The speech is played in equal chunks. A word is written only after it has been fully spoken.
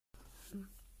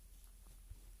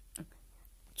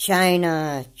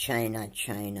China, China,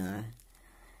 China.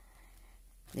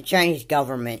 The Chinese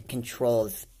government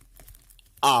controls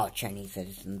all Chinese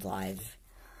citizens' lives.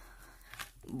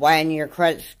 When your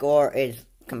credit score is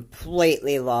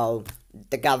completely low,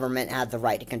 the government has the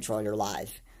right to control your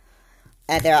lives.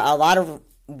 And there are a lot of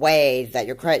ways that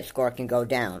your credit score can go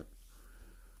down.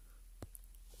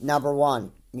 Number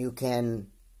one, you can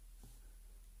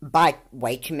buy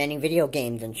way too many video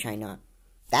games in China.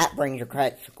 That brings your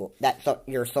credit score,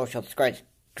 your social credit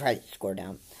score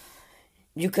down.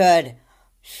 You could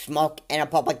smoke in a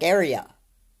public area,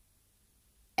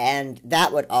 and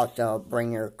that would also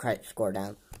bring your credit score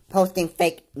down. Posting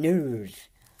fake news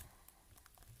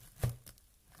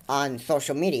on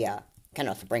social media can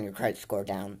also bring your credit score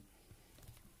down.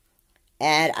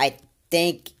 And I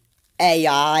think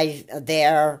AI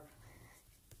there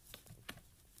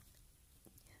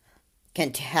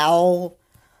can tell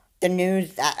the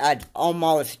news that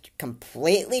almost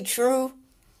completely true,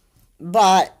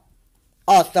 but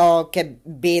also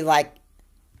could be like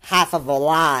half of a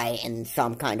lie in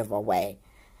some kind of a way.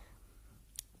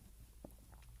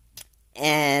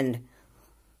 And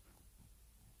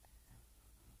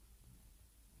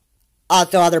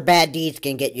also other bad deeds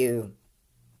can get you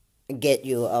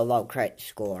a low credit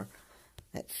score.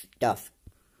 That stuff.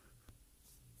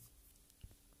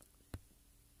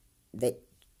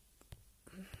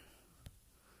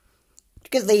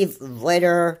 You could leave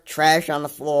litter, trash on the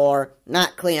floor,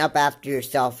 not clean up after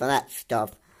yourself, and that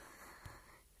stuff.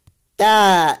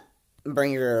 That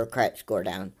brings your credit score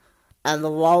down. And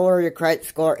the lower your credit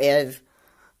score is,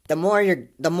 the more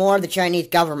the Chinese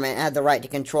government has the right to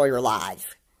control your lives.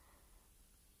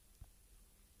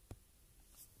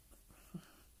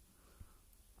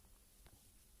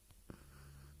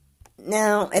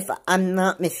 Now, if I'm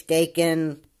not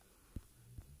mistaken,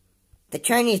 the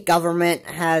Chinese government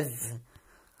has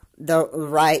the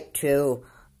right to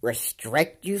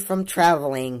restrict you from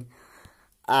traveling,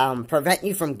 prevent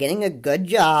you from getting a good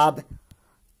job.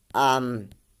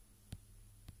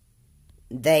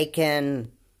 They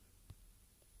can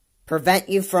prevent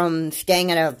you from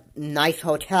staying at a nice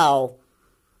hotel,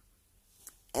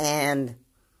 and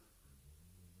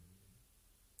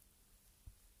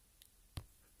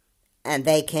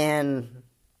they can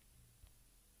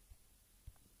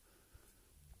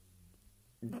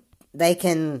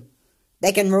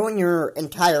ruin your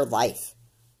entire life.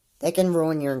 They can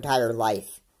ruin your entire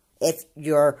life if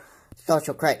your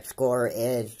social credit score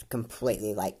is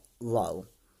completely, low.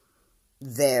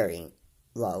 Very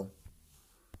low.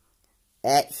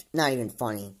 It's not even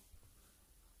funny.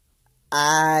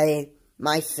 I,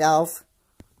 myself,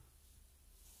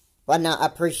 would not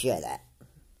appreciate that.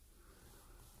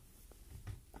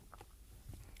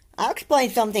 I'll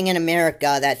explain something in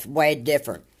America that's way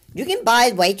different. You can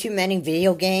buy way too many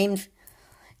video games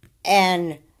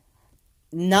and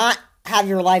not have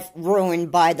your life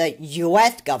ruined by the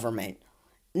U.S. government.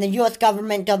 And the U.S.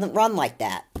 government doesn't run like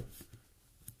that.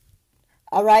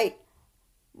 Alright?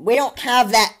 We don't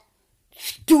have that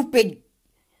stupid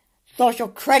social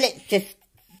credit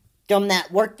system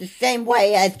that works the same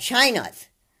way as China's.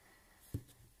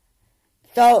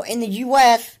 So, in the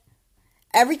U.S.,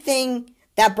 everything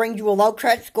that brings you a low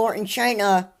credit score in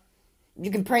China, you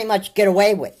can pretty much get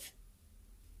away with.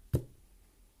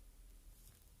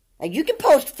 Like, you can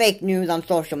post fake news on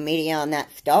social media on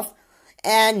that stuff,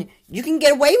 and you can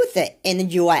get away with it in the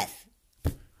U.S.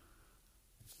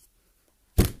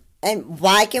 And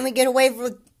why can we get away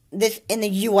with this in the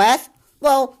U.S.?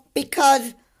 Well,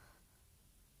 because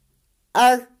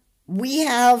we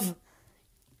have...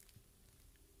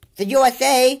 The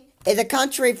USA is a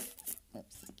country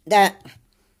that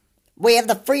we have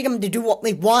the freedom to do what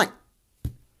we want.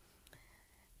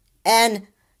 And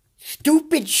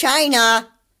stupid China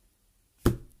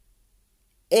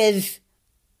is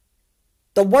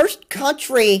the worst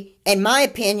country, in my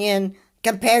opinion,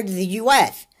 compared to the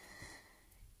U.S.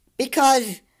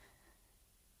 Because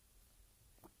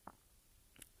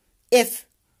if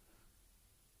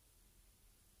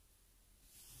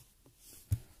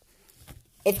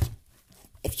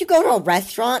you go to a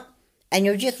restaurant and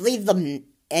you just leave a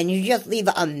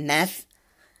mess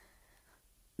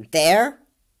there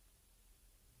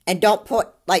and don't put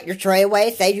your tray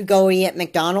away, say you go eat at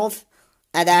McDonald's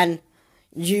and then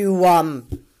you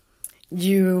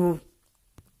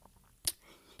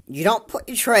don't put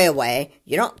your tray away,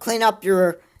 you don't clean up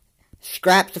your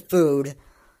scraps of food,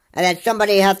 and then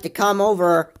somebody has to come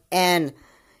over and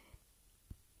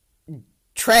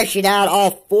trash it out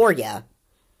all for you.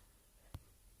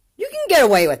 You can get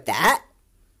away with that.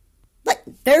 But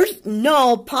there's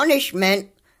no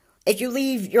punishment if you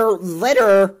leave your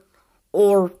litter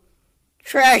or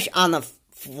trash on the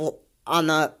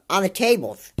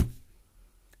tables.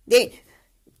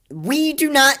 We do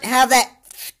not have that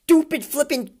stupid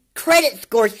flipping credit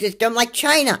score system like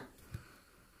China.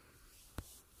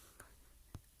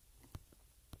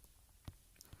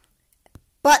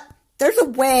 But there's a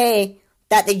way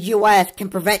that the U.S. can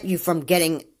prevent you from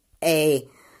getting a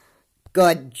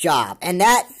good job, and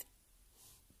that's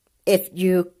if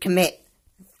you commit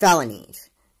felonies.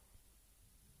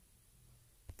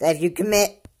 That if you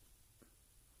commit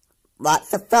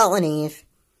lots of felonies,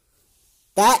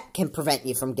 that can prevent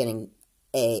you from getting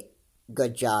a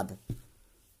good job.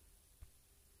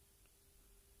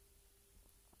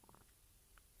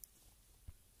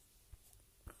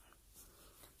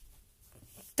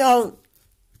 So,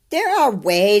 there are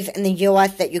ways in the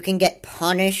U.S. that you can get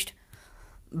punished,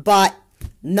 but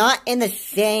not in the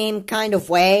same kind of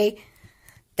way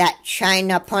that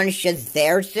China punishes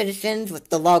their citizens with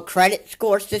the low credit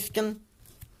score system.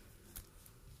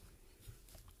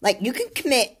 Like, you can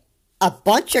commit a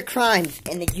bunch of crimes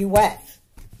in the U.S.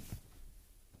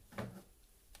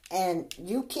 and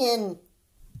you can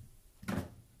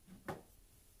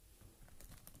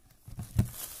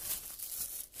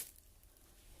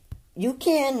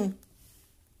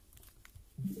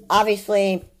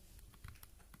obviously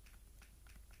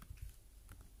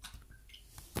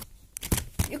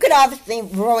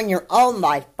ruin your own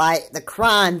life by the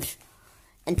crimes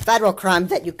and federal crimes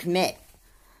that you commit.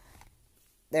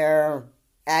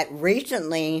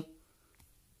 Recently,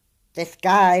 this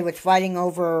guy was fighting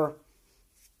over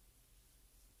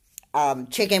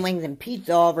chicken wings and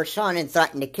pizza over son and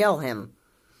threatened to kill him.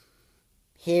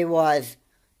 He was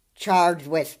charged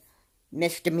with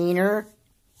misdemeanor.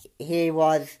 He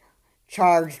was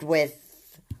charged with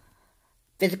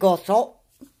physical assault,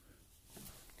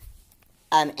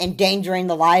 endangering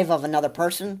the life of another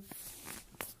person.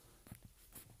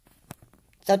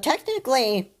 So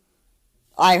technically,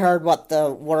 I heard what the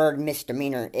word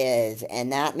misdemeanor is,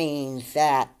 and that means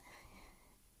that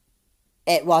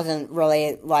it wasn't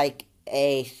really like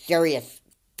a serious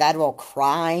federal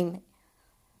crime.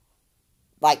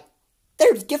 Like,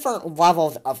 there's different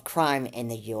levels of crime in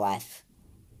the U.S.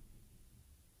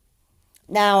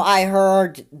 Now, I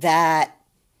heard that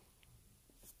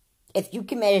if you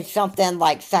committed something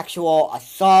like sexual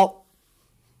assault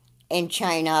in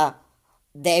China,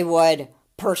 they would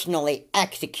personally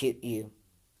execute you.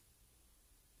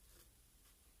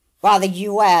 While the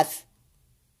U.S.,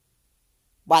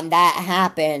 when that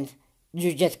happens,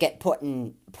 you just get put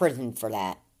in prison for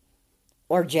that.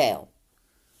 Or jail.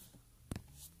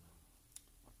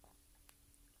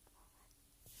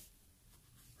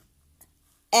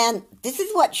 And this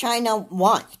is what China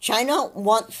wants. China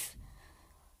wants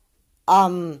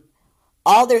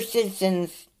all their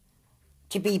citizens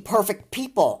to be perfect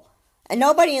people. And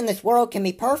nobody in this world can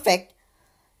be perfect.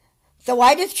 So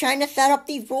why does China set up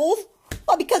these rules?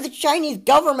 Well, because the Chinese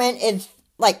government is,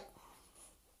 like,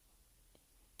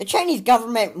 the Chinese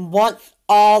government wants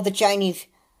all the Chinese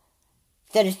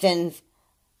citizens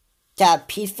to have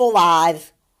peaceful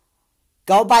lives,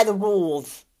 go by the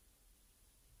rules,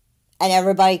 and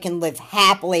everybody can live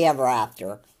happily ever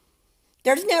after.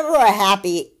 There's never a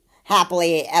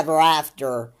happily ever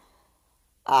after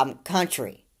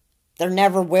country. There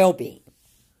never will be.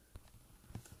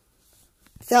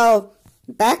 So,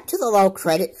 back to the low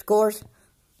credit scores.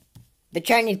 The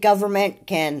Chinese government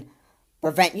can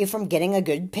prevent you from getting a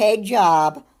good paid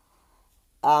job,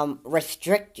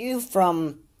 restrict you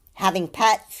from having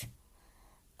pets,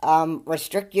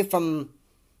 restrict you from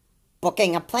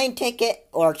booking a plane ticket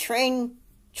or train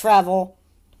travel,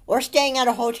 or staying at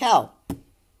a hotel.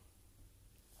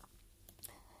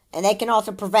 And they can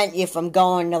also prevent you from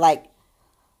going to, like,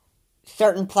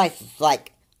 certain places,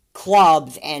 like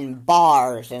clubs and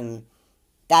bars and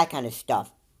that kind of stuff.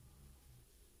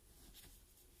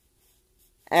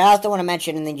 And I also want to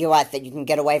mention in the U.S. that you can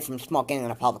get away from smoking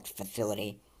in a public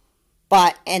facility.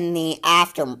 But in the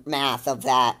aftermath of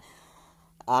that,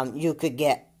 you could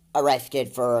get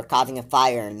arrested for causing a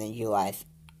fire in the U.S.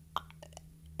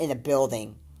 in a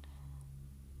building.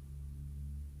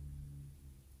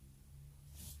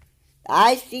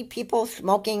 I see people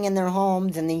smoking in their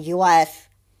homes in the U.S.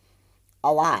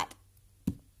 a lot.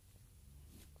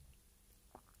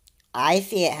 I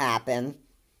see it happen.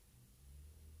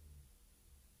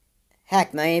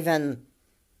 Heck, not even...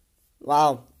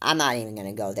 Well, I'm not even going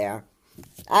to go there.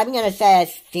 I'm going to say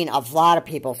I've seen a lot of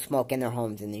people smoke in their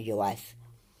homes in the U.S.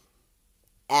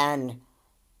 And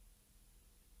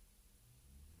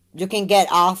you can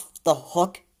get off the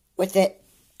hook with it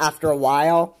after a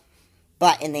while.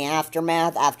 But in the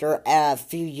aftermath, after a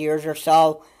few years or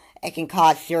so, it can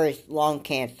cause serious lung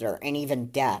cancer and even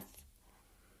death,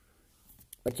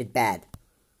 which is bad.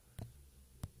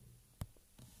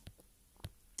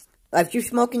 If you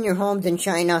smoke in your homes in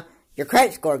China, your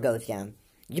credit score goes down.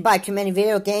 If you buy too many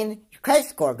video games, your credit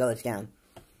score goes down.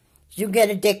 You get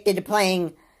addicted to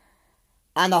playing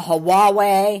on the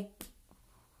Huawei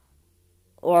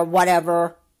or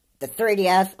whatever, the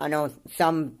 3DS. I know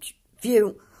some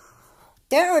few.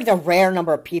 There is a rare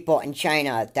number of people in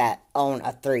China that own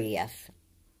a 3DS.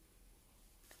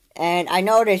 And I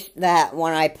noticed that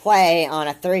when I play on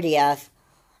a 3DS,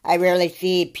 I rarely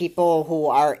see people who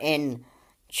are in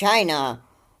China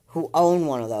who own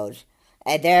one of those.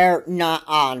 And they're not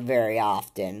on very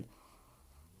often.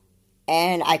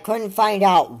 And I couldn't find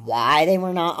out why they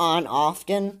were not on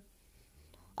often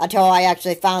until I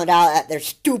actually found out that their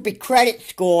stupid credit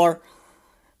score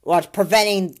was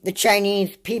preventing the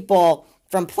Chinese people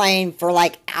from playing for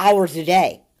like hours a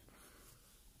day.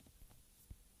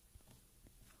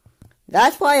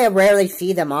 That's why I rarely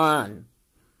see them on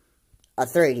a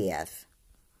 3DS.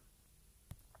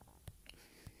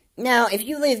 Now, if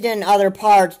you lived in other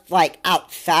parts, like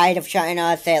outside of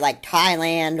China, say like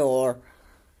Thailand or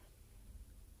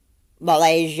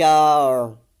Malaysia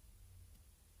or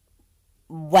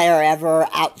wherever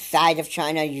outside of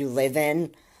China you live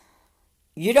in,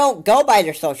 you don't go by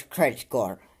their social credit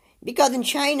score. Because in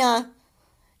China,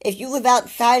 if you live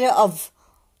outside of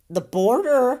the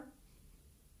border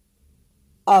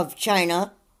of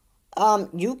China,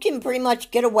 you can pretty much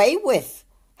get away with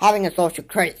having a social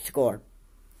credit score.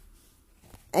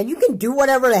 And you can do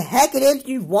whatever the heck it is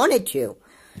you wanted to. You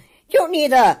don't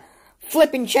need a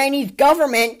flipping Chinese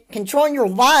government controlling your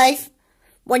life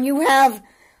when you have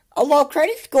a low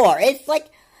credit score. It's like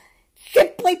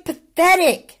simply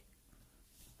pathetic.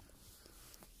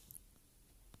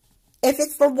 If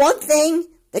it's for one thing,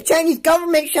 the Chinese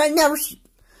government should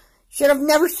have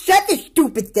never set this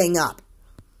stupid thing up.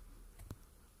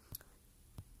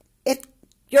 If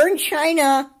you're in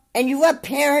China and you have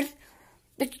parents,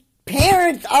 the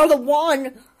parents are the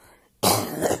one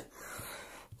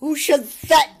who should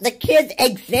set the kids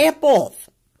examples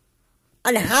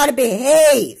on how to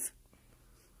behave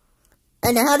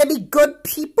and how to be good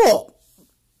people.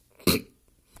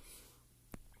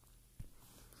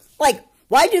 Like,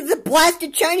 why does the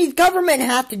blasted Chinese government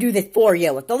have to do this for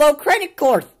you with the low credit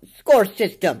score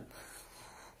system?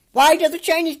 Why does the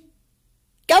Chinese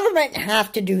government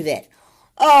have to do this?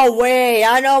 Oh, wait,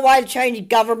 I know why the Chinese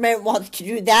government wants to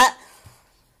do that.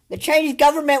 The Chinese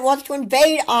government wants to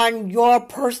invade on your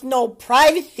personal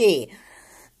privacy.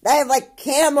 They have, like,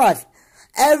 cameras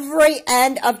every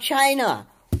end of China.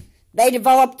 They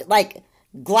developed, like,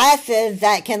 glasses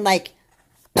that can, like,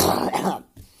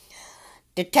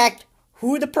 detect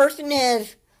who the person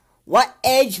is, what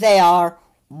age they are,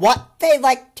 what they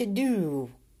like to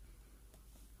do.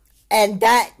 And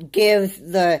that gives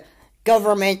the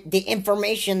government the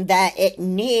information that it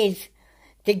needs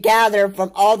to gather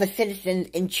from all the citizens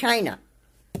in China.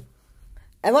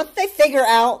 And once they figure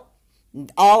out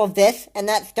all of this and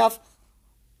that stuff,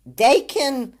 they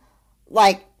can,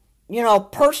 like, you know,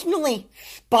 personally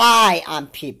spy on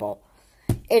people.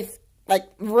 It's, like,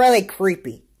 really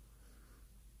creepy.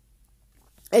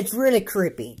 It's really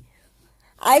creepy.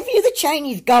 I view the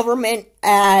Chinese government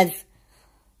as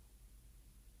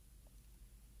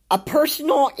a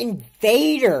personal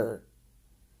invader.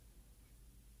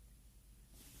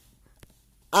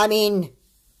 I mean,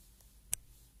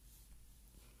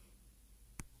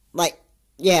 like,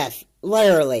 yes,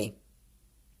 literally.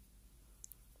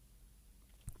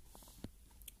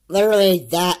 Literally,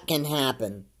 that can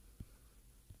happen.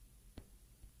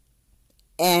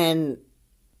 And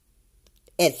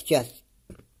it's just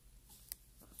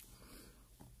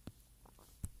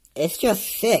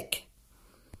sick.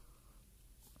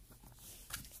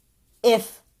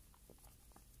 If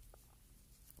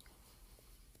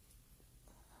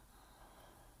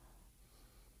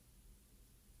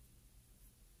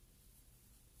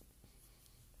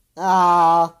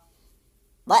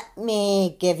let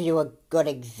me give you a good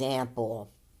example.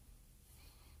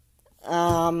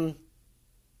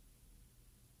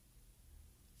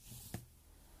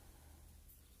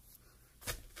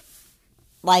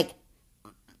 Like,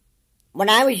 when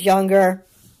I was younger,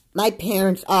 my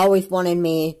parents always wanted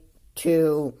me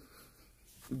to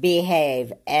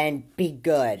behave and be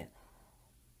good.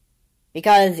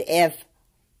 Because if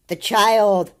that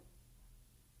child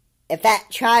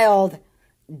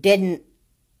didn't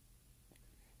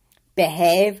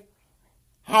behave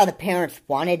how the parents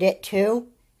wanted it to,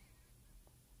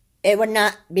 it would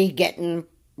not be getting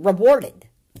rewarded.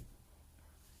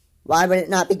 Why would it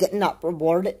not be getting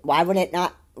rewarded? Why would it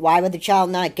not why would the child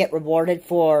not get rewarded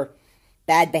for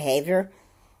bad behavior?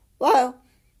 Well,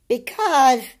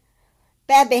 because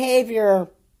bad behavior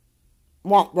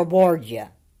won't reward you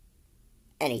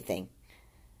anything.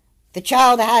 The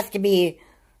child has to be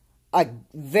a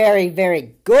very,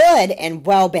 very good and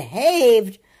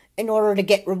well-behaved in order to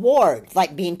get rewards,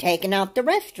 like being taken out to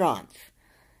restaurants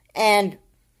and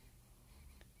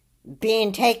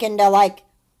being taken to, like,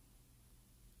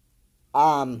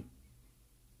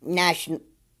 national,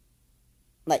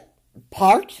 like,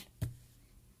 parks.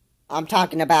 I'm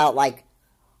talking about, like,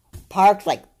 parks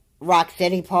like Rock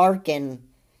City Park and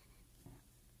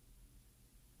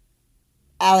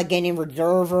Allegheny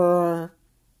Reservoir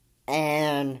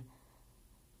and,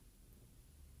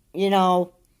 you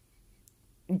know,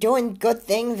 doing good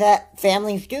things that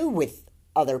families do with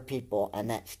other people and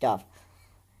that stuff.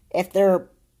 If they're,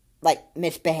 like,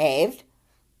 misbehaved,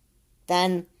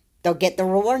 then they'll get the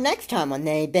reward next time when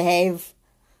they behave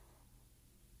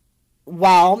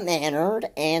well-mannered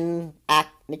and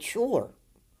act mature.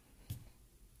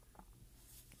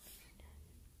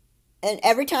 And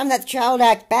every time that child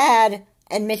acts bad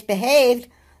and misbehaved,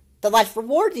 the less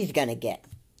rewards he's gonna get.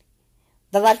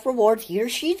 The less rewards he or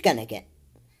she's gonna get.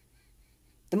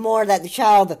 The more that the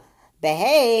child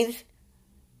behaves,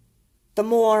 the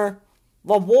more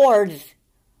rewards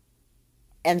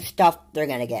and stuff they're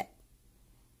gonna get.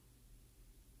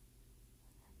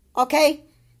 Okay?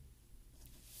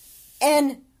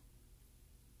 And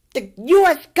the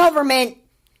U.S. government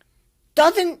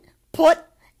doesn't put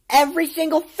every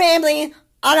single family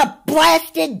on a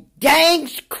blasted dang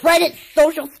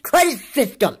social credit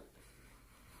system.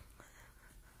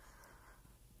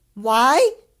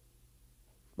 Why?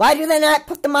 Why do they not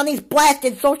put them on these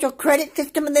blasted social credit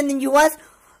systems in the U.S.?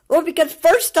 Well, because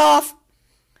first off,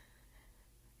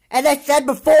 as I said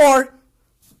before,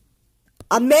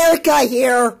 America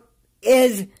here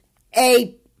is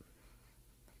it's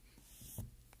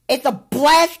a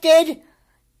blasted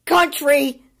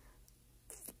country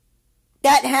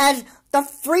that has the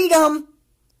freedom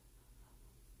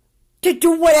to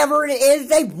do whatever it is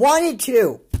they wanted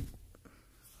to.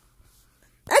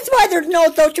 That's why there's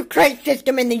no social credit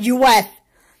system in the U.S.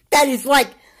 that is like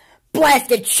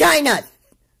blasted China.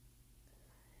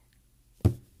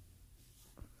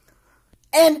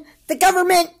 And the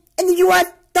government in the U.S.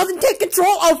 doesn't take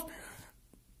control of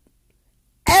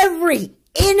every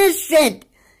innocent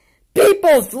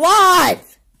people's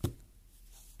lives.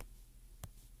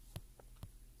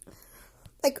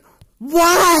 Like,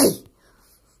 why?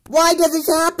 Why does this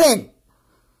happen?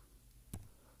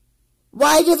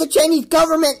 Why does the Chinese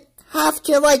government have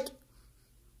to, like,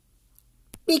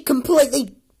 be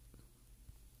completely,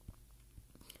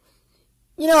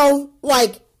 you know,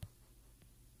 like,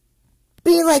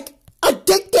 be like a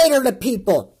dictator to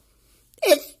people?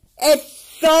 It's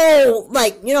so,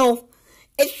 like, you know,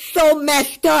 it's so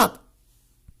messed up.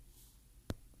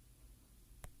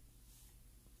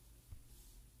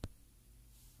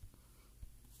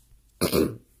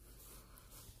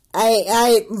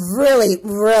 I really,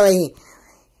 really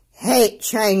hate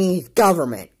Chinese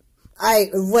government. I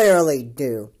literally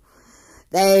do.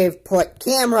 They've put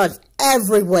cameras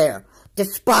everywhere to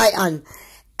spy on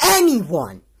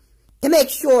anyone to make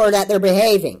sure that they're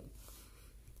behaving.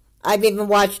 I've even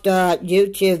watched a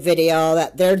YouTube video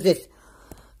that there's this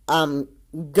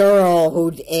girl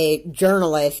who's a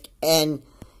journalist, and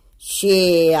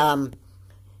she goes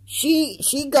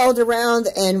around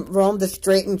and roams the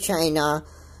street in China,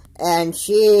 and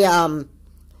she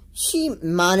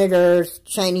monitors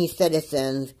Chinese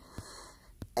citizens,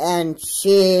 and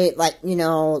she, like, you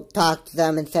know, talks to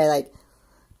them and say, like,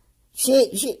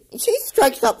 she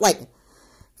strikes up, like,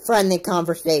 friendly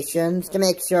conversations to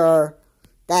make sure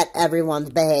that everyone's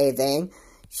behaving.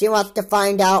 She wants to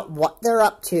find out what they're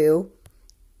up to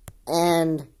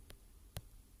and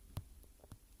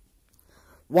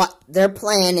what their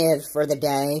plan is for the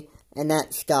day and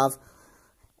that stuff.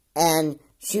 And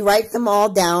she writes them all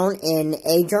down in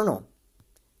a journal.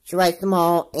 She writes them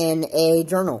all in a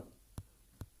journal.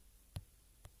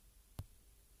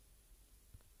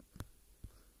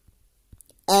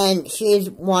 And she's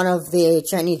one of the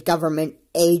Chinese government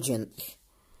agents.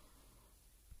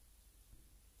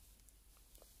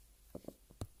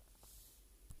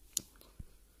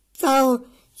 So,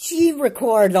 she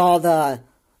records all the,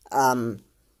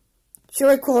 she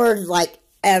records, like,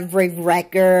 every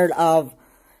record of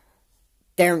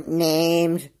their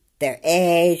names, their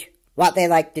age, what they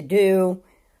like to do.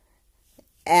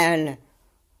 And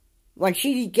when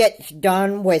she gets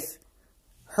done with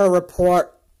her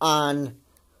report on,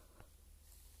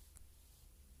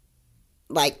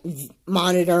 like,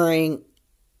 monitoring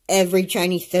every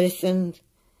Chinese citizen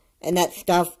and that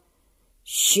stuff,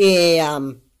 she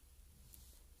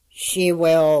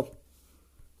will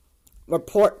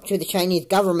report to the Chinese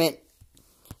government,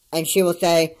 and she will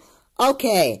say,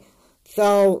 okay,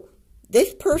 so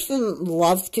this person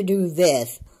loves to do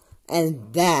this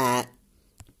and that,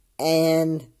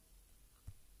 and,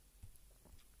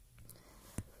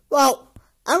 well,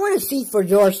 I want to see for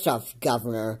yourself,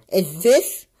 Governor, is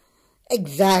this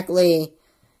exactly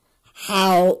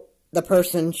how the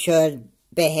person should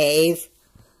behave?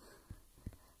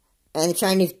 And the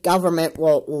Chinese government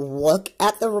will look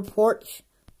at the reports,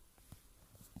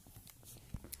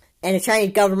 and the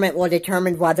Chinese government will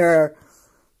determine whether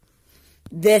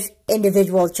this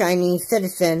individual Chinese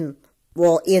citizen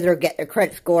will either get a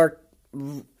credit score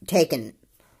taken,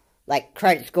 like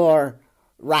credit score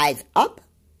rise up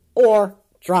or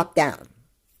drop down.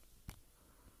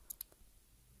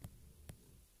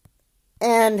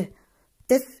 And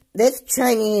this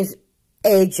Chinese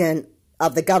agent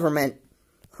of the government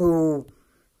who,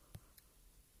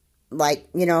 like,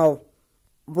 you know,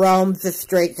 roams the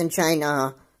streets in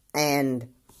China and,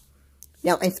 you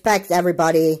know, inspects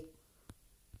everybody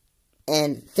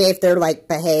and see if they're, like,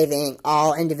 behaving,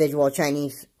 all individual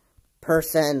Chinese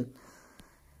person,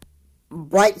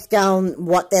 writes down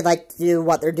what they like to do,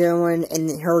 what they're doing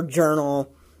in her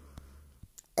journal,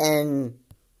 and,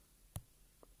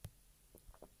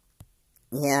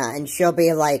 yeah, and she'll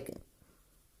be like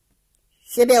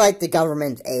the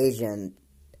government's agent,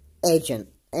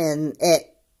 and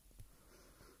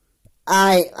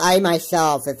I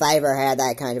myself, if I ever had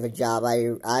that kind of a job,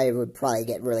 I would probably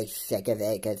get really sick of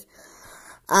it, because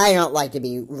I don't like to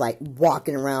be, like,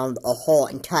 walking around a whole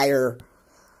entire,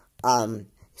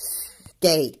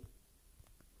 state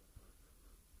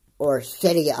or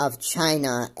city of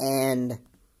China and,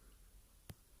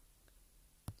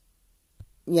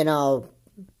 you know,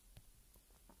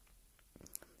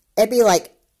 it'd be,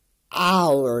 like,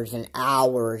 hours and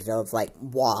hours of, like,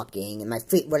 walking, and my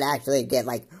feet would actually get,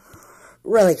 like,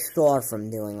 really sore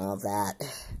from doing all that.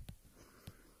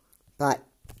 But,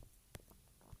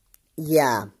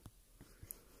 yeah.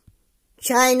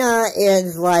 China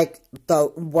is, like,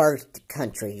 the worst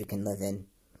country you can live in.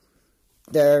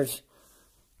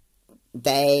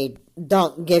 They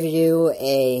don't give you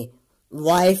a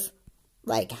life,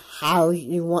 like, how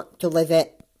you want to live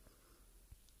it.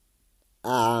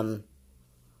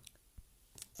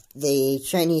 The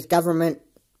Chinese government,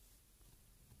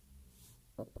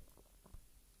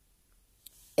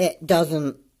 it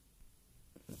doesn't,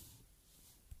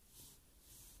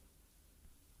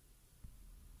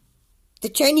 the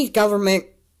Chinese government,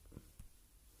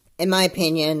 in my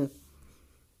opinion,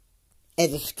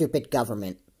 is a stupid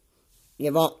government.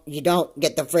 You don't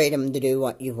get the freedom to do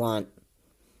what you want.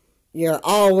 You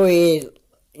always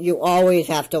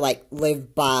have to, like,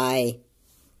 live by,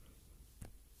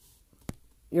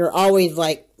 you're always,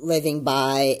 like, living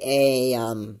by a,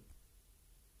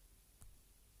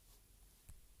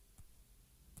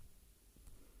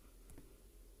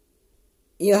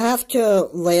 you have to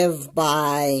live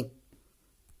by,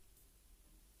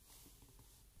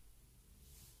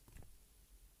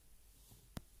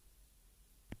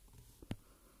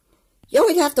 you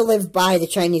always have to live by the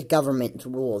Chinese government's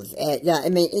rules. I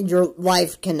mean, your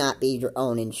life cannot be your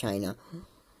own in China.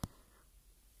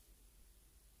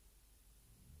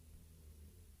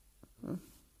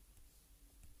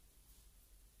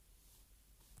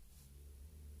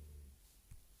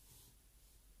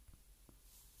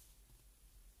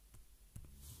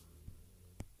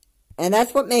 And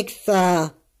that's what makes,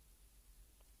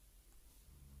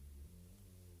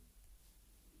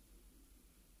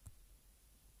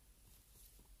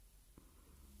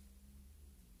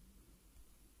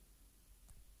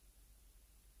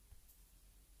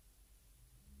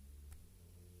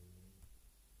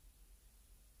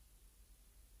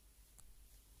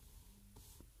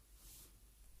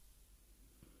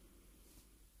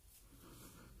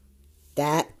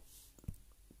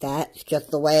 that's just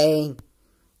the way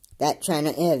that China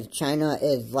is. China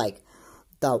is, like,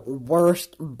 the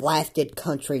worst blasted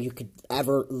country you could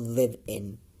ever live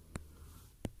in.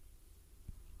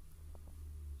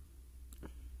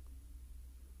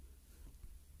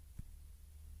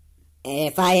 And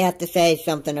if I have to say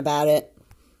something about it,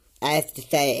 I have to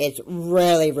say it's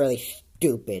really, really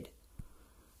stupid.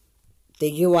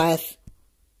 The U.S.,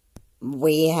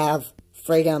 we have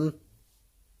freedom.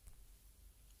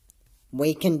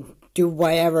 We can do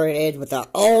whatever it is with our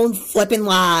own flipping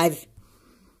lives.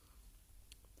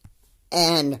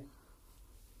 And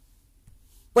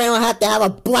we don't have to have a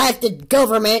blasted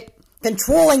government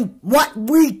controlling what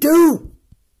we do.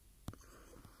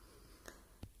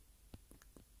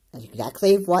 That's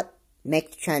exactly what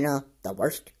makes China the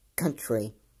worst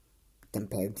country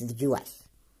compared to the U.S.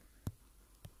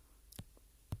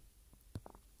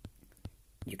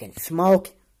 You can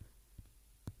smoke.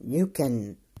 You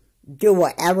can do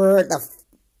whatever the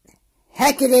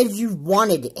heck it is you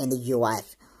wanted in the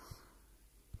U.S.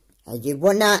 And you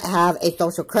would not have a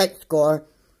social credit score.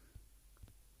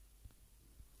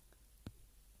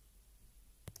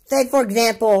 Say, for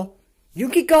example, you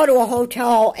could go to a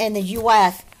hotel in the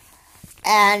U.S.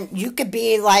 and you could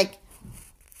be like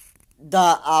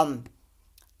the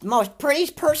most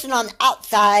prettiest person on the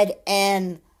outside,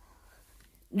 and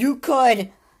you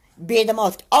could be the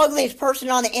most ugliest person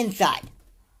on the inside.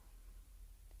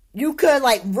 You could,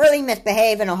 like, really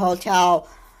misbehave in a hotel,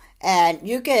 and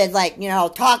you could, like, you know,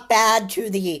 talk bad to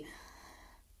the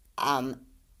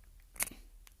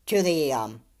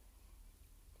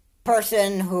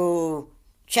person who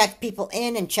checks people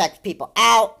in and checks people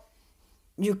out.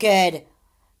 You could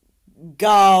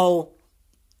go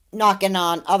knocking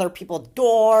on other people's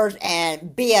doors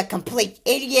and be a complete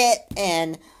idiot,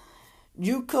 and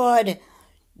you could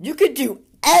do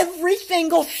every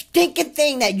single stinking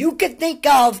thing that you could think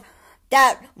of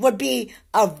that would be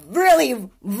a really,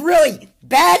 really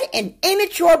bad and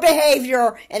immature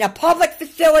behavior in a public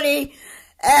facility,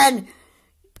 and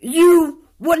you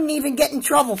wouldn't even get in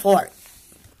trouble for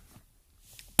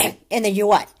it in the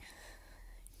U.S.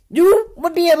 You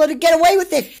would be able to get away with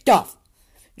this stuff.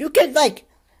 You could, like,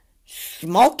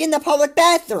 smoke in the public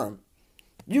bathroom.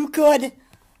 You could,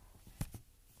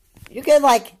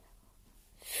 like,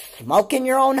 smoke in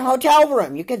your own hotel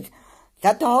room. You could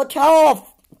set the hotel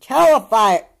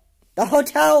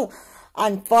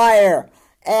on fire.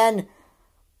 And,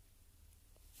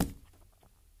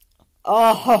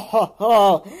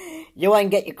 you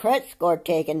wouldn't get your credit score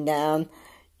taken down.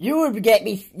 You would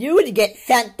get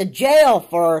sent to jail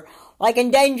for, like,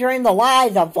 endangering the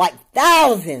lives of, like,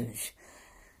 thousands.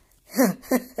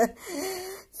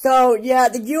 So, yeah,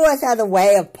 the U.S. has a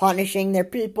way of punishing their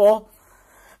people,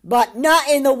 but not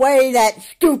in the way that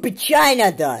stupid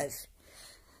China does.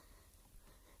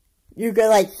 You could,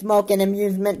 like, smoke in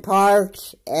amusement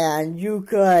parks, and you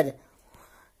could,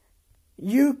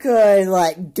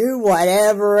 like, do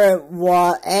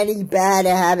whatever any bad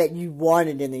habit you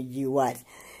wanted in the U.S.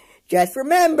 Just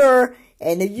remember,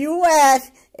 in the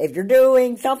U.S., if you're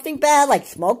doing something bad, like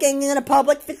smoking in a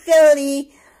public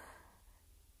facility,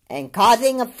 and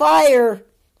causing a fire,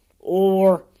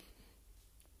 or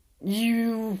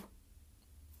you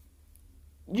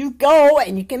go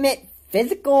and you commit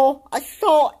physical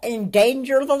assault and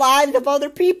endanger the lives of other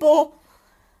people,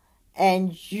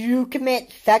 and you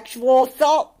commit sexual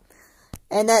assault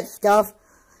and that stuff,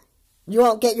 you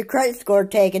won't get your credit score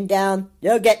taken down.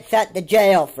 You'll get sent to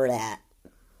jail for that.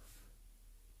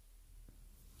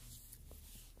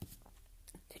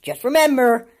 So just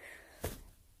remember,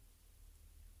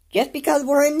 just because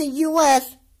we're in the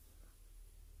U.S.,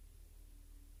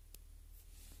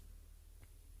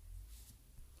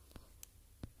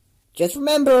 just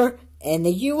remember, in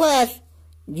the U.S.,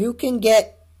 in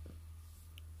the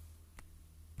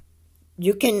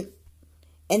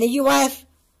U.S.,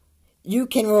 you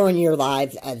can ruin your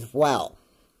lives as well.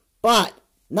 But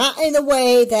not in the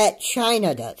way that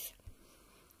China does.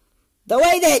 The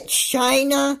way that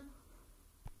China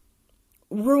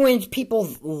ruins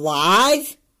people's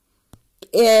lives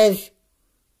is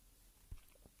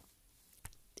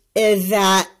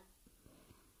that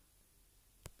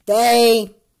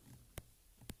they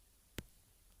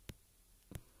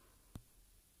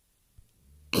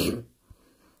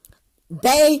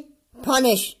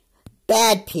punish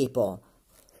bad people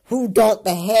who don't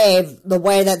behave the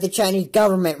way that the Chinese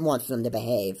government wants them to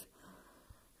behave.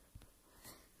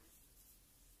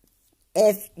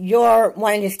 If you're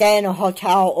wanting to stay in a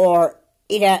hotel or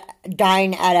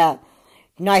dine at a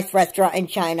nice restaurant in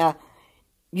China,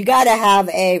 you gotta have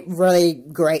a really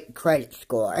great credit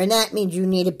score. And that means you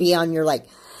need to be on your, like,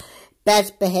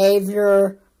 best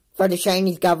behavior for the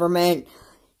Chinese government.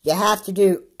 You have to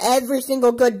do every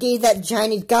single good deed that the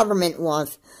Chinese government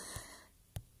wants.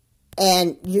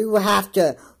 And you have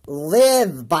to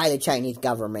live by the Chinese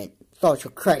government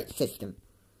social credit system.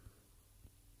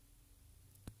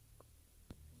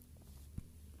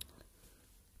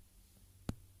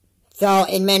 So,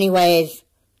 in many ways,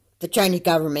 the Chinese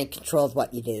government controls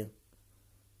what you do.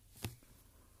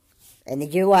 In the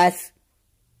U.S.,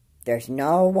 there's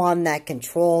no one that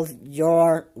controls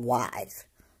your lives.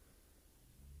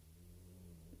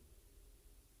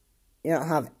 You don't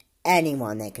have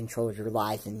anyone that controls your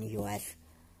lives in the U.S.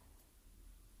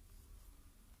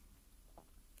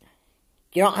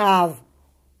 You don't have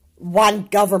one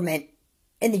government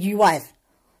in the U.S.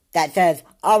 that says,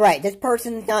 alright, this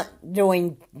person's not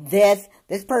doing this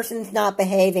person's not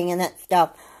behaving and that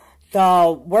stuff,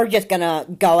 so we're just gonna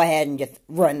go ahead and just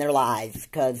ruin their lives,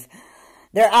 because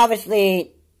they're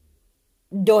obviously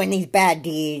doing these bad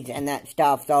deeds and that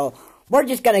stuff, so we're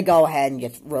just gonna go ahead and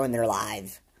just ruin their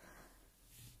lives.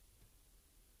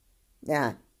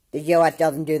 Yeah, the U.S.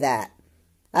 doesn't do that.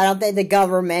 I don't think the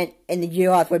government in the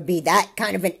U.S. would be that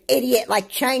kind of an idiot like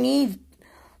China's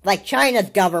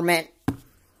government.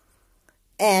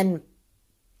 And,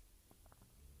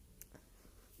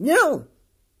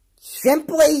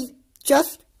 simply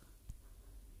just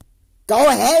go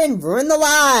ahead and ruin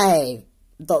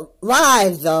the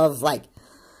lives of, like,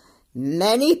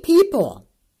 many people.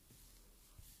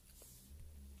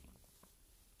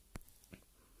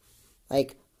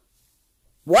 Like,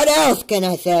 what else can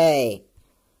I say?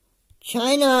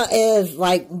 China is,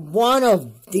 like, one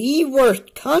of the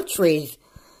worst countries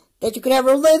that you could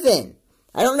ever live in.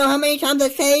 I don't know how many times I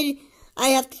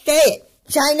have to say it.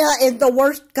 China is the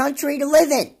worst country to live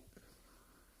in.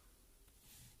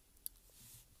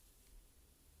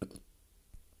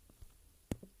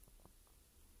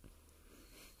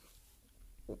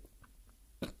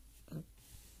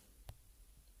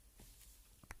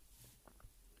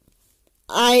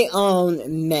 I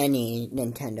own many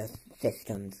Nintendo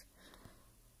systems.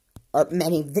 Or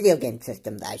many video game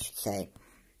systems, I should say.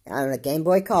 I own a Game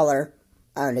Boy Color.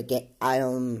 I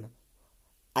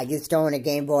used to own a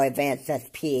Game Boy Advance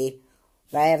SP.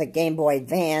 But I have a Game Boy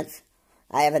Advance.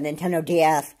 I have a Nintendo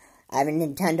DS. I have a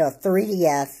Nintendo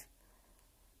 3DS.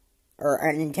 Or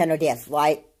a Nintendo DS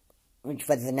Lite, which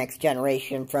was the next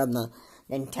generation from the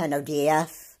Nintendo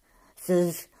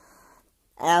DS's.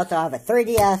 I also have a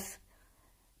 3DS.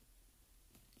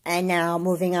 And now,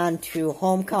 moving on to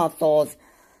home consoles,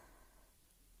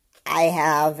 I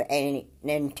have a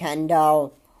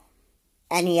Nintendo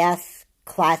NES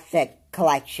Classic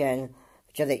Collection,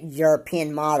 which is a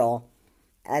European model.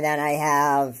 And then I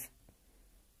have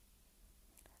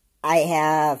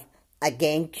a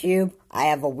GameCube, I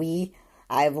have a Wii,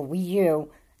 I have a Wii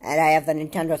U, and I have the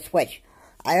Nintendo Switch.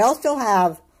 I also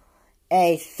have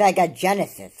a Sega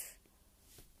Genesis.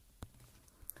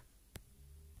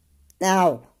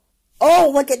 Now,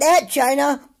 oh, look at that,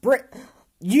 China!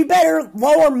 You better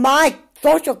lower my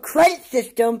social credit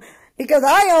system, because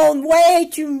I own way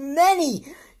too many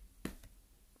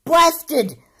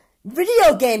blasted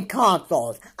video game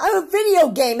consoles. I'm a video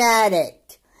game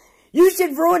addict. You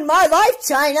should ruin my life,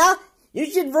 China. You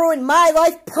should ruin my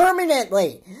life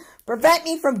permanently. Prevent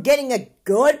me from getting a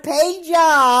good paid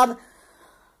job.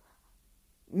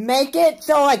 Make it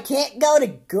so I can't go to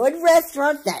good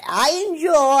restaurants that I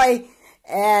enjoy.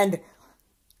 And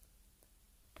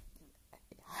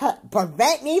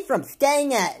prevent me from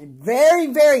staying at very,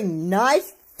 very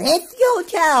nice, fancy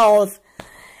hotels.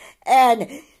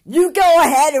 And you go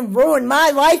ahead and ruin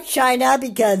my life, China,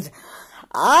 because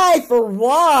I, for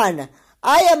one,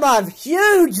 I am a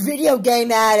huge video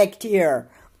game addict here.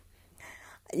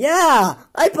 Yeah,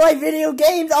 I play video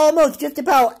games almost just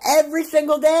about every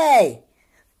single day.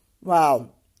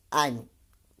 Well, I'm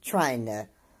trying to,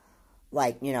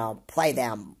 play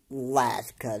them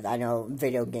less, because I know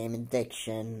video game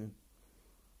addiction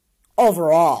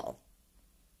overall,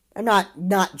 and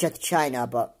not just China,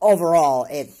 but overall,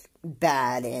 it's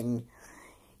bad, and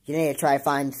you need to try to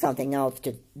find something else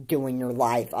to do in your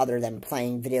life other than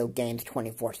playing video games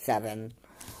 24/7.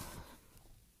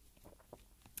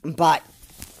 But,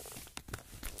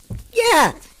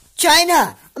 yeah,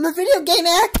 China, I'm a video game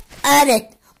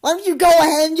addict. Why don't you go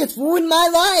ahead and just ruin my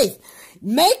life?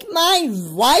 Make my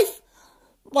life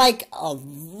like a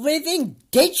living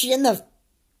ditch in the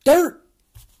dirt.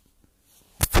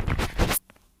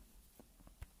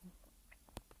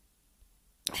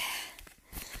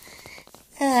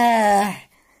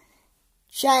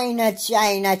 China,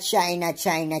 China, China,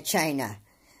 China, China.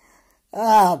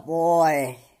 Oh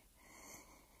boy.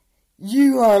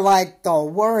 You are like the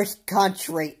worst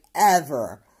country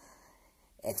ever.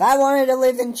 If I wanted to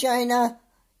live in China,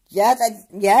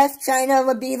 yes, China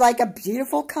would be like a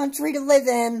beautiful country to live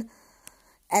in.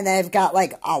 And they've got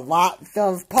like a lot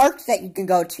of parks that you can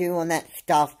go to and that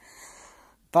stuff.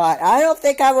 But I don't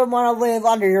think I would want to live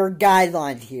under your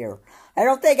guidelines here. I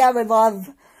don't think I would love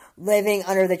living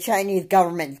under the Chinese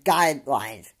government's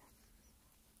guidelines.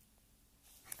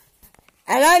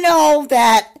 And I know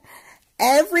that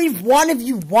every one of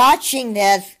you watching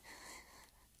this,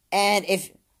 and if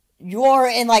you're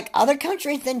in like other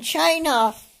countries than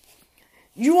China,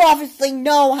 you obviously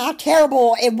know how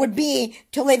terrible it would be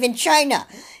to live in China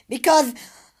because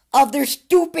of their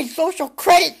stupid social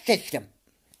credit system.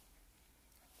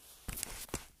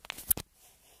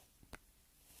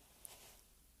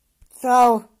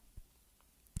 So,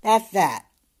 that's that.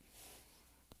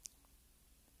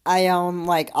 I own,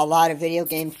 like, a lot of video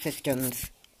game systems.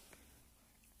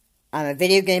 I'm a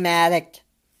video game addict,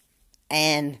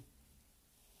 and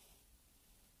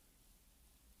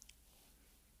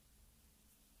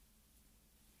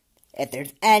if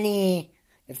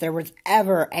there was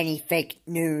ever any fake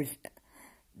news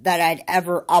that I'd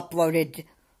ever uploaded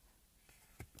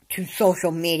to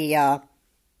social media,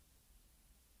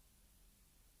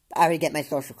 I would get my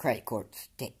social credit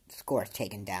scores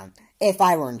taken down. If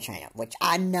I were in China, which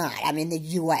I'm not. I'm in the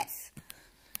U.S.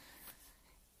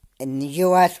 In the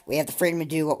U.S., we have the freedom to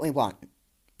do what we want.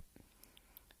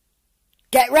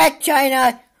 Get wrecked,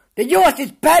 China! The U.S.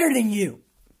 is better than you!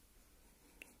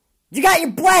 You got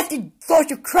your blasted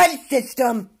social credit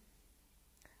system,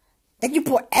 and you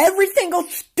put every single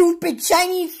stupid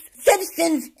Chinese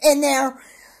citizens in there,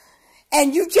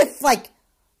 and you just, like...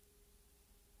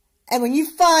 And when you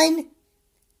find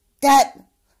that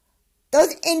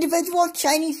those individual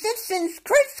Chinese citizens'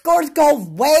 credit scores go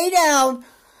way down,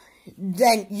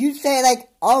 then you say, like,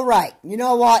 alright, you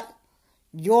know what?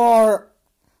 Your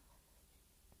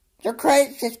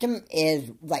credit system is,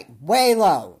 like, way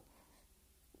low.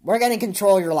 We're gonna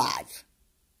control your lives.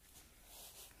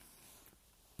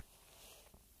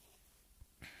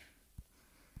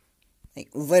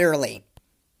 Like, literally.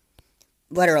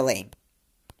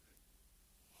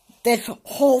 This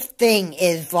whole thing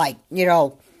is, like, you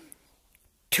know,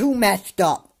 too messed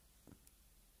up.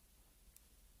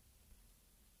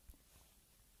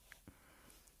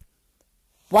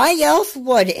 Why else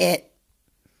would it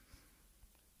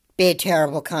be a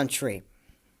terrible country?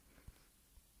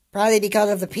 Probably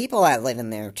because of the people that live in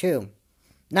there, too.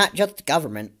 Not just the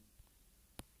government.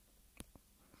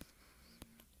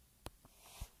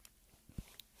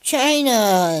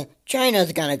 China's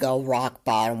gonna go rock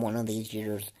bottom one of these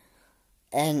years.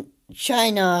 And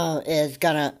China is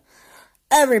gonna...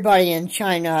 Everybody in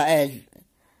China is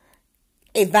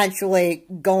eventually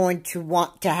going to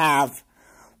want to have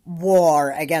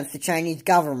war against the Chinese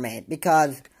government,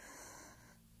 because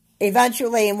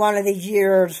eventually in one of these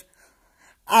years,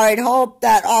 I would hope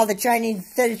that all the Chinese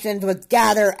citizens would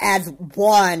gather as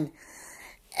one,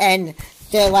 and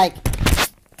they're like,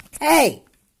 hey,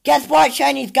 guess what,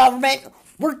 Chinese government?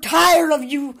 We're tired of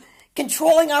you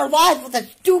controlling our lives with a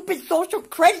stupid social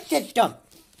credit system.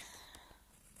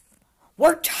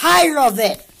 We're tired of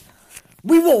it.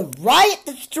 We will riot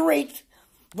the streets.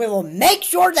 We will make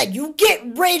sure that you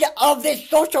get rid of this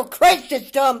social credit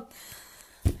system.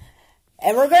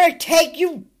 And we're going to take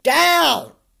you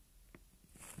down.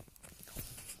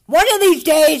 One of these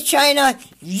days, China,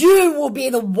 you will be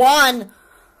the one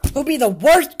who'll be the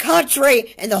worst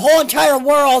country in the whole entire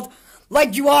world,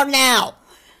 like you are now.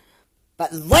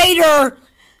 But later,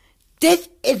 this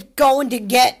is going to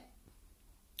get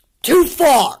too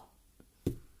far.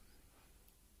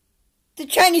 The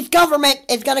Chinese government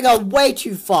is going to go way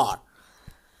too far.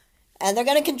 And they're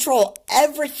going to control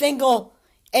every single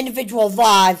individual's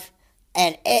lives,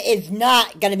 and it is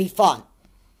not going to be fun.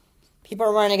 People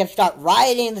are going to start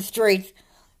rioting in the streets,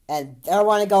 and they're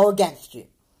going to go against you.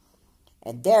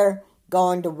 And they're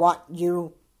going to want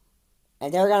you,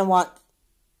 and they're going to want,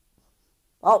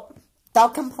 well, they'll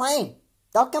complain.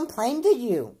 They'll complain to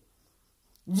you.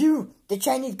 You, the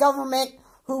Chinese government,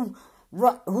 who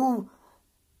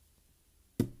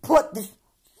put this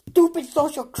stupid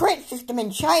social credit system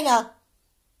in China,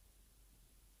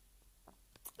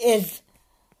 is,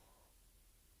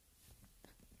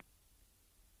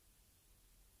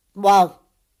 well,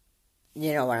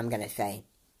 you know what I'm gonna say.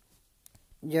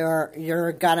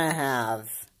 You're gonna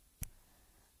have,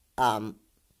 the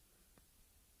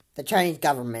Chinese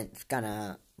government's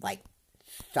gonna, like,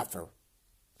 suffer.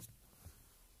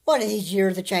 One of these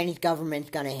years, the Chinese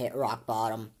government's gonna hit rock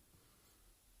bottom.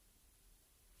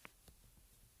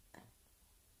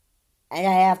 And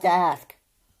I have to ask,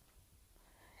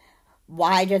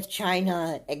 why does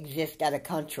China exist as a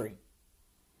country?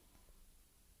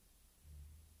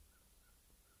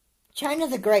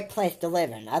 China's a great place to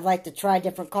live in. I'd like to try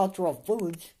different cultural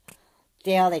foods,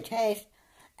 see how they taste,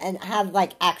 and have,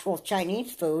 like, actual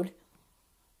Chinese food.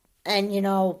 And, you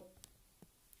know,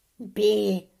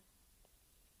 be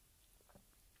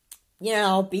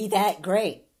that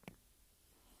great.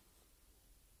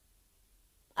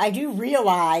 I do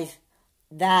realize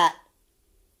that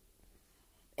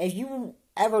if you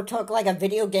ever took, like, a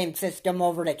video game system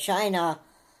over to China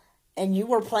and you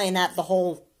were playing that the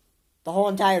whole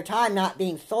entire time, not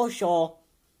being social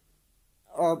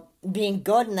or being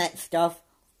good in that stuff,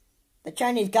 the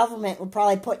Chinese government would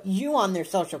probably put you on their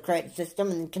social credit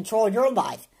system and control your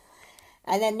life.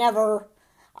 And then never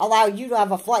allow you to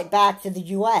have a flight back to the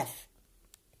U.S.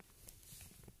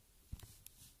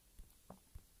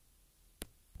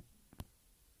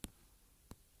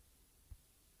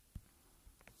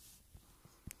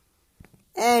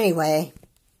 Anyway,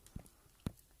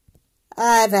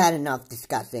 I've had enough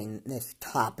discussing this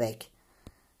topic.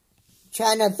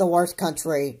 China's the worst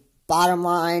country. Bottom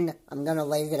line, I'm going to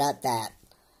leave it at that.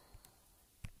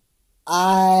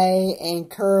 I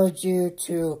encourage you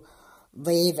to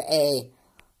leave a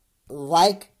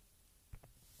like,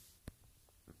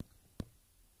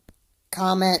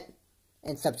 comment,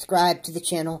 and subscribe to the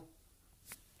channel.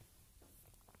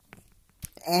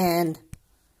 And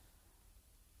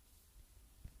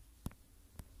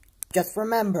just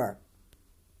remember,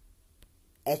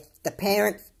 it's the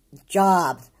parents'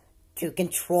 job to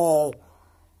control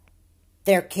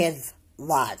their kids'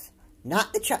 lives,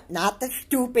 not the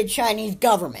stupid Chinese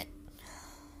government.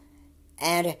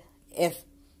 And if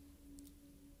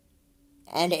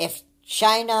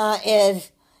China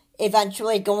is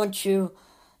eventually going to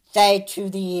say to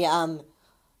the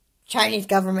Chinese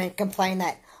government, complain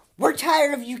that we're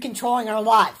tired of you controlling our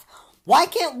lives. Why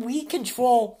can't we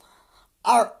control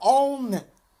our own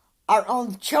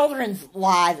children's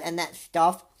lives and that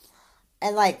stuff?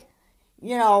 And like,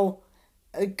 you know,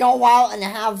 go out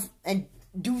and and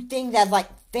do things as like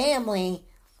family,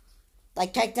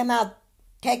 like take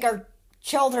our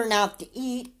children out to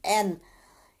eat, and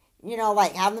you know,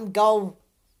 like have them go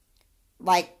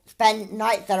like spend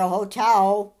nights at a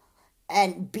hotel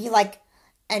and be like,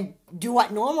 and do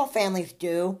what normal families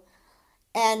do,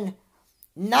 and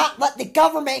not let the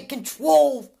government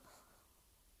control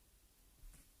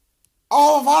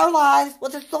all of our lives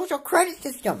with a social credit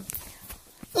system.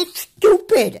 It's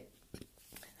stupid.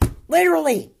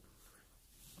 Literally.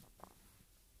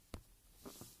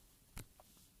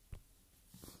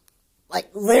 Like,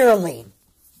 literally.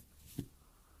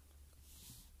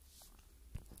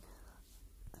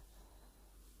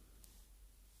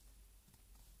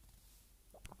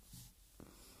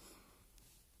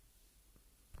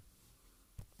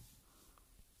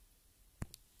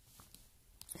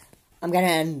 I'm going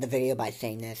to end the video by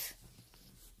saying this.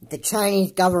 The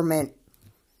Chinese government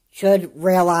should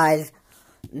realize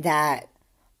that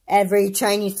every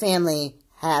Chinese family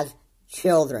has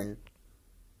children.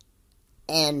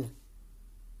 And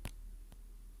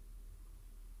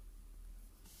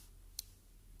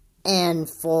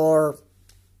for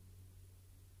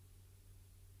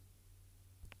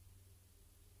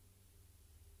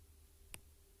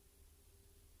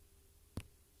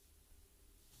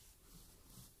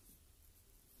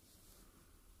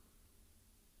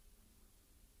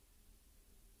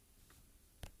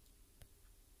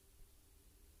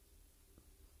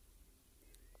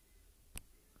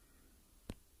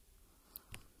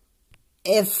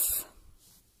if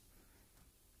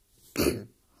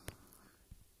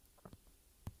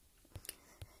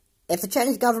the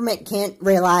Chinese government can't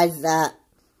realize that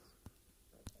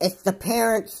it's the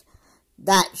parents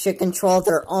that should control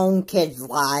their own kids'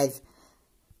 lives,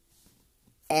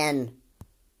 and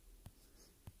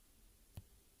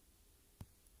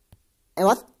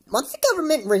once the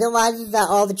government realizes that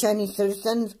all the Chinese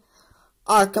citizens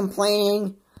are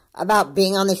complaining about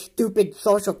being on the stupid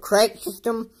social credit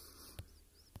system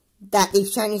that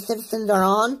these Chinese citizens are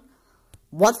on,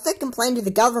 once they complain to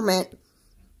the government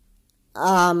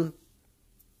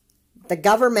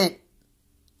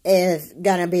is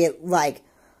gonna be like,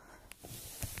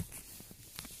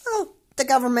 oh, the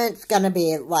government's gonna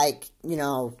be like, you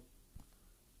know,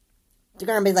 they're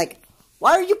gonna be like,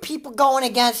 why are you people going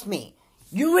against me?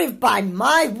 You live by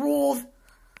my rules.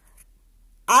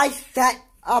 I set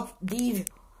up these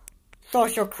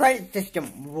social credit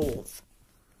system rules.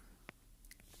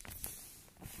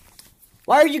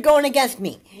 Why are you going against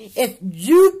me? It's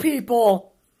you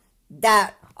people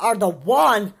that are the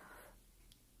ones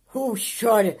who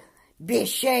should be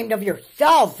ashamed of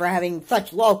yourself for having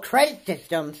such low credit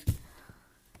systems.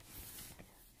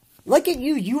 Look at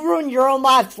you. You ruined your own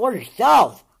lives for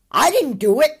yourself. I didn't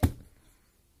do it.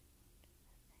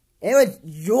 It was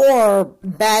your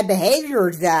bad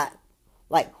behaviors that,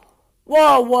 like,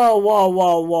 whoa, whoa, whoa,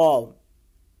 whoa, whoa.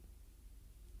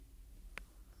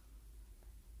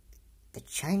 The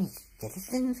Chinese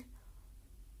citizens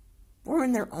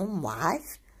ruin their own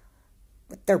lives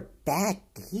with their bad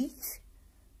deeds?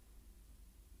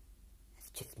 It's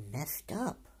just messed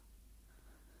up.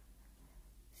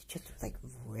 It's just, like,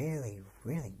 really,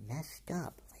 really messed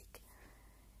up. Like,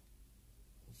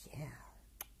 yeah.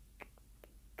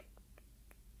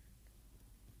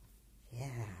 Yeah.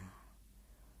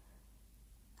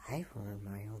 I ruined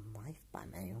my own life by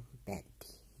my own bad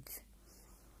deeds.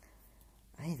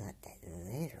 I let that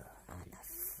literally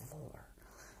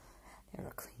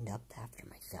cleaned up after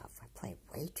myself. I play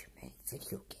way too many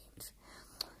video games.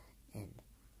 And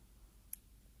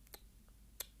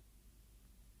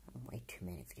way too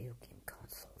many video game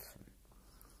consoles. And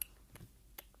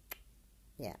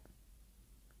yeah.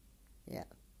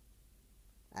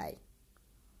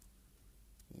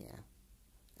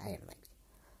 I am like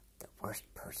the worst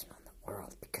person on the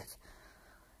world because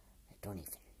I don't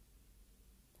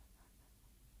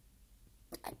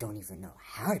even know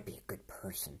how to be a good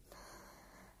person.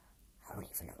 I don't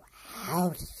even know how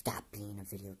to stop being a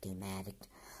video game addict.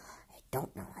 I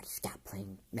don't know how to stop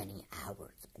playing many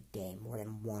hours a day, more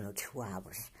than 1 or 2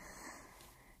 hours.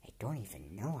 I don't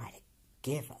even know how to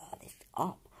give all this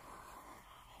up.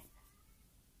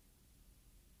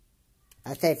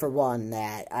 I say for one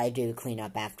that I do clean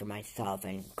up after myself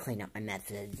and clean up my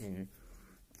messes, and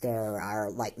there are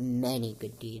like many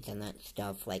good deeds and that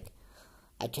stuff. Like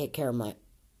I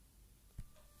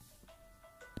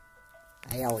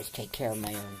always take care of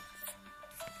my own.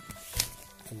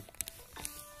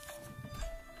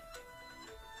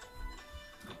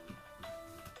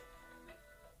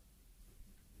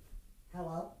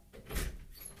 Hello?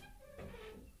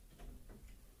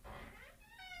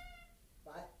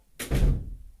 What?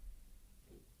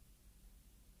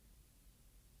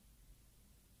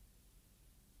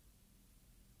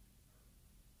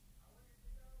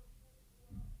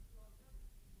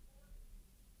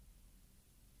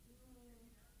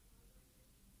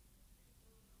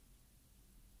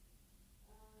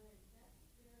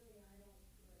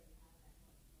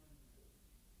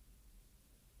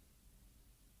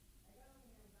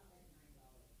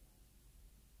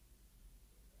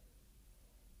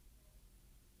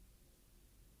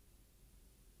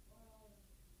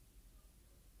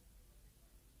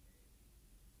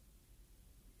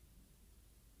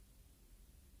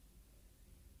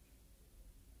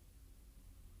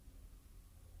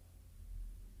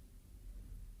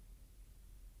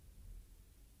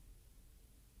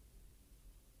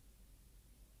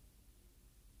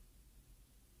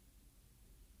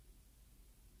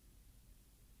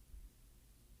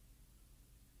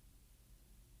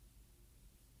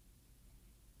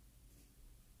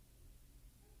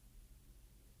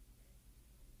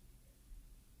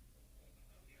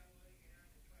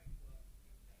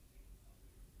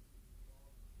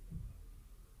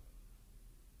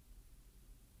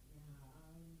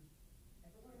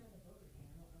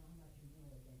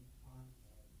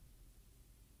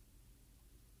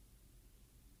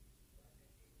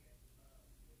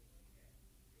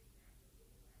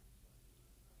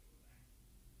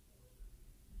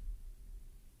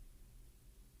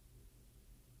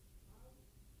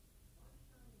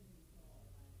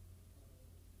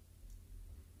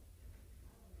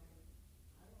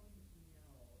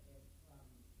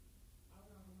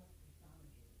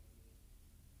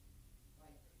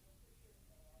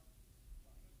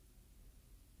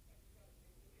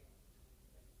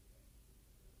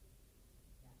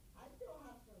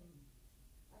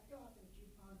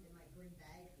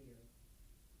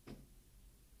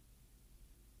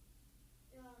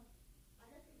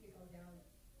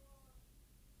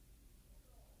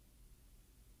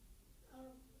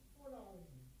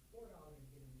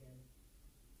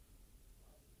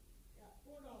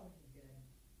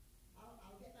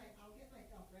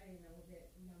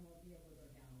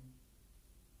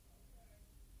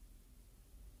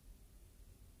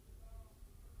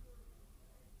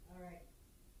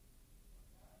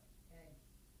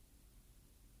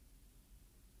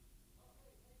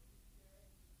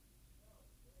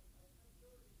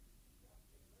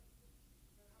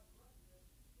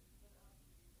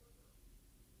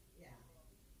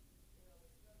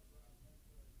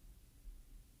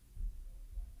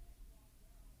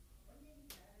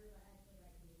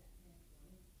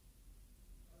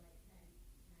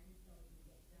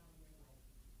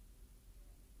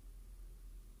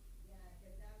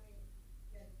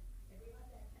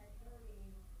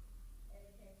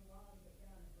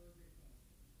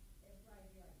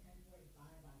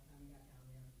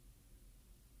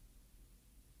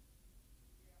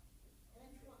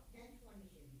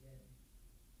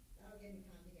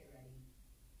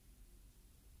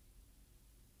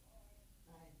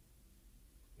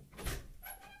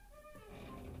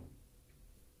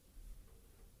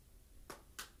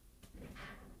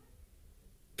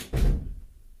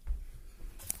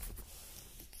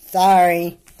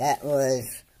 Sorry,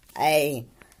 I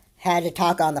had to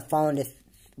talk on the phone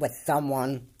with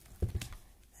someone.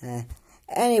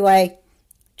 Anyway,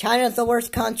 China's the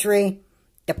worst country.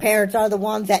 The parents are the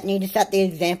ones that need to set the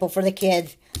example for the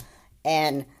kids.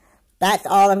 And that's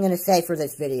all I'm going to say for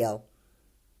this video.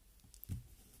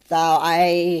 So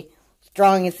I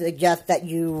strongly suggest that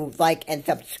you like and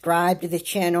subscribe to this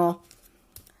channel.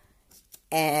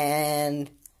 And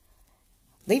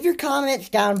leave your comments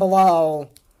down below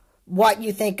what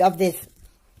you think of this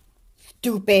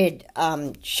stupid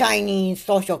Chinese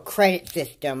social credit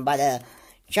system by the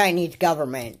Chinese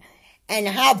government. And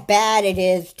how bad it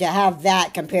is to have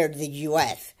that compared to the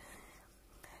U.S.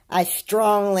 I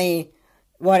strongly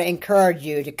would encourage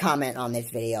you to comment on this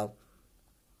video.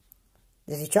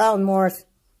 This is Charles Morris.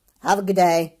 Have a good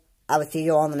day. I will see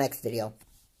you all in the next video.